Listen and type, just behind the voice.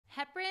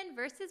Heparin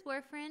versus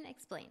Warfarin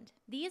explained.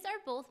 These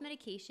are both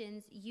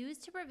medications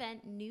used to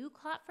prevent new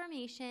clot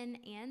formation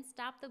and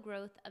stop the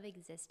growth of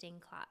existing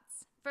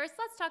clots. First,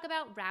 let's talk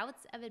about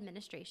routes of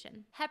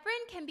administration.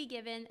 Heparin can be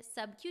given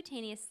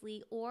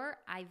subcutaneously or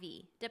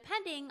IV,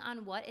 depending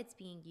on what it's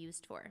being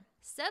used for.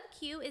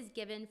 SUBQ is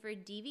given for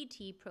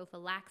DVT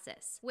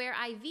prophylaxis, where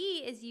IV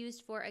is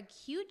used for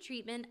acute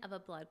treatment of a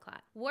blood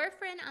clot.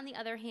 Warfarin, on the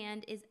other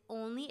hand, is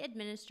only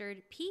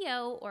administered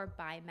PO or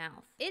by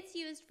mouth. It's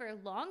used for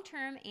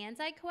long-term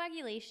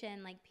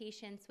anticoagulation like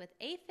patients with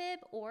AFib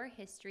or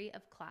history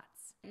of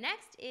clots.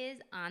 Next is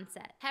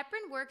onset.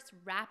 Heparin works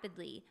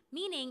rapidly,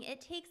 meaning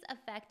it takes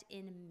effect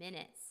in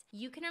minutes.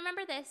 You can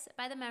remember this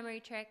by the memory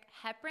trick,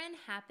 heparin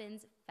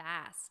happens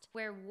fast,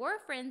 where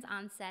Warfarin's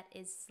onset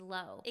is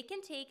slow. It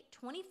can take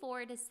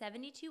 24 to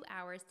 72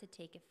 hours to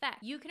take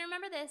effect. You can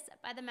remember this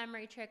by the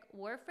memory trick,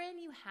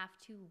 Warfarin you have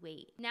to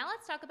wait. Now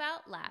let's talk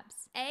about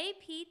labs.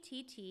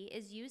 aPTT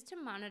is used to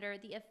monitor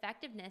the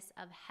effectiveness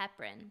of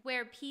heparin,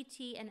 where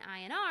PT and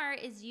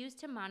INR is used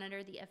to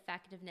monitor the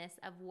effectiveness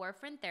of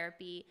Warfarin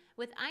therapy,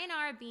 with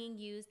INR being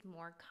used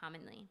more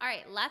commonly. All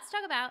right, let's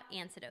talk about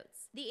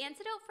antidotes. The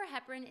antidote for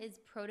heparin is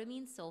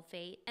protamine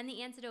sulfate, and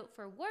the antidote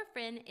for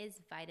Warfarin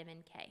is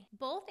vitamin K.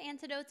 Both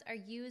antidotes are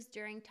used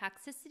during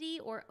toxicity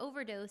or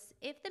overdose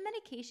if the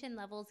medication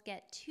levels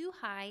get too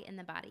high in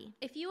the body.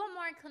 If you want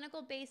more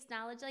clinical-based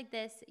knowledge like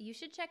this, you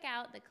should check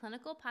out the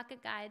Clinical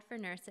Pocket Guide for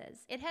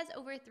Nurses. It has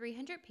over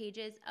 300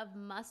 pages of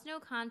must-know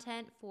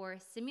content for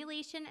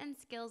simulation and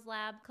skills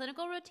lab,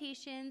 clinical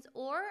rotations,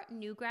 or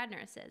new grad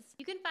nurses.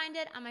 You can find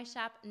it on my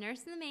shop,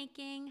 Nurse in the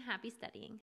Making. Happy studying.